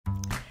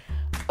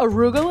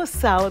Arugula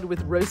salad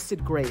with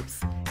roasted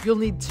grapes. You'll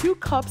need 2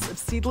 cups of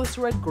seedless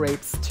red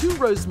grapes, 2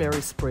 rosemary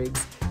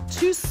sprigs,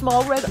 2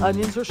 small red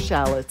onions or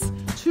shallots,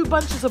 2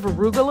 bunches of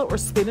arugula or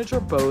spinach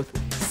or both,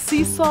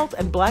 sea salt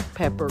and black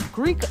pepper,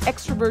 Greek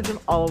extra virgin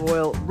olive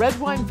oil, red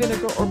wine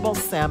vinegar or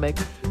balsamic,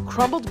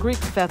 crumbled Greek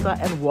feta,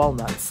 and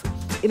walnuts.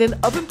 In an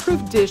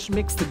oven-proof dish,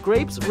 mix the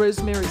grapes,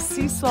 rosemary,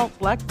 sea salt,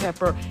 black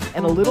pepper,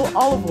 and a little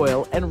olive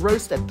oil and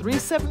roast at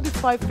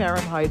 375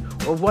 Fahrenheit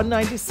or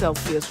 190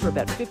 Celsius for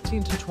about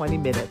 15 to 20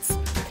 minutes.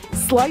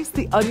 Slice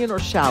the onion or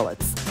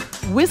shallots.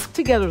 Whisk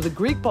together the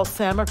Greek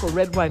balsamic or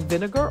red wine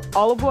vinegar,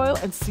 olive oil,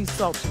 and sea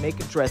salt to make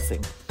a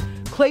dressing.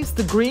 Place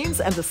the greens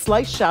and the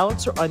sliced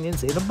shallots or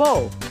onions in a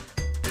bowl.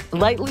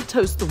 Lightly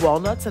toast the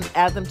walnuts and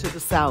add them to the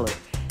salad.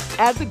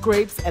 Add the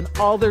grapes and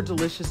all their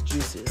delicious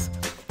juices.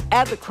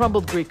 Add the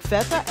crumbled Greek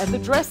feta and the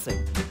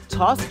dressing.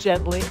 Toss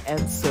gently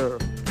and serve.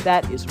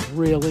 That is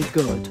really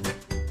good.